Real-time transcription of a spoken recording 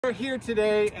We're here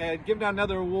today and giving out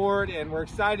another award, and we're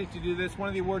excited to do this. One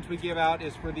of the awards we give out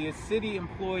is for the City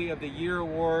Employee of the Year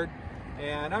Award,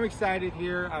 and I'm excited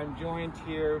here. I'm joined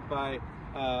here by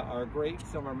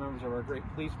some of our members of our great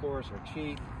police force, our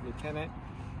chief, lieutenant,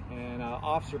 and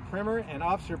Officer Primmer. And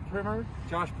Officer Primmer,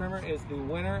 Josh Primmer, is the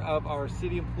winner of our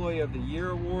City Employee of the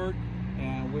Year Award,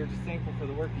 and we're just thankful for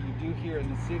the work that you do here in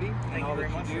the city and all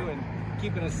that you do and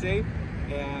keeping us safe.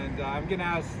 And I'm going to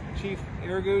ask Chief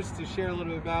Aragoose to share a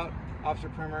little bit about Officer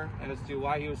Primmer as to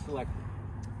why he was selected.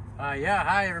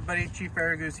 Hi everybody, Chief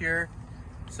Aragoose here.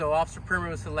 So Officer Primmer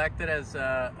was selected as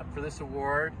for this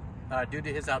award due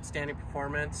to his outstanding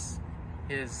performance,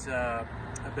 his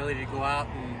ability to go out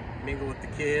and mingle with the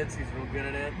kids. He's real good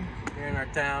at it here in our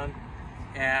town,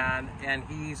 and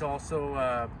he's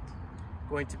also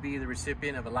going to be the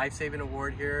recipient of a life-saving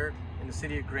award here in the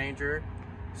city of Granger.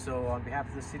 So on behalf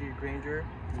of the city of Granger,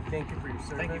 we thank you for your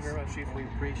service. Thank you very much, Chief. We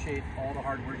appreciate all the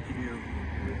hard work you do.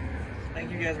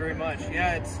 Thank you guys very much.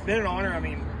 Yeah, it's been an honor.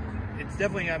 It's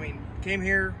definitely, came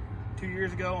here 2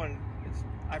 years ago, and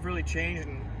I've really changed,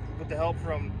 and with the help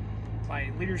from my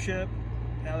leadership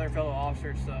and other fellow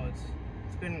officers, so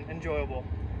it's been enjoyable.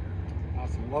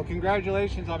 Awesome. Well,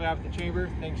 congratulations on behalf of the Chamber.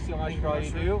 Thanks so much for all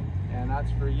you do, and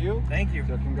that's for you. Thank you.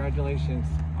 So congratulations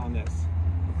on this.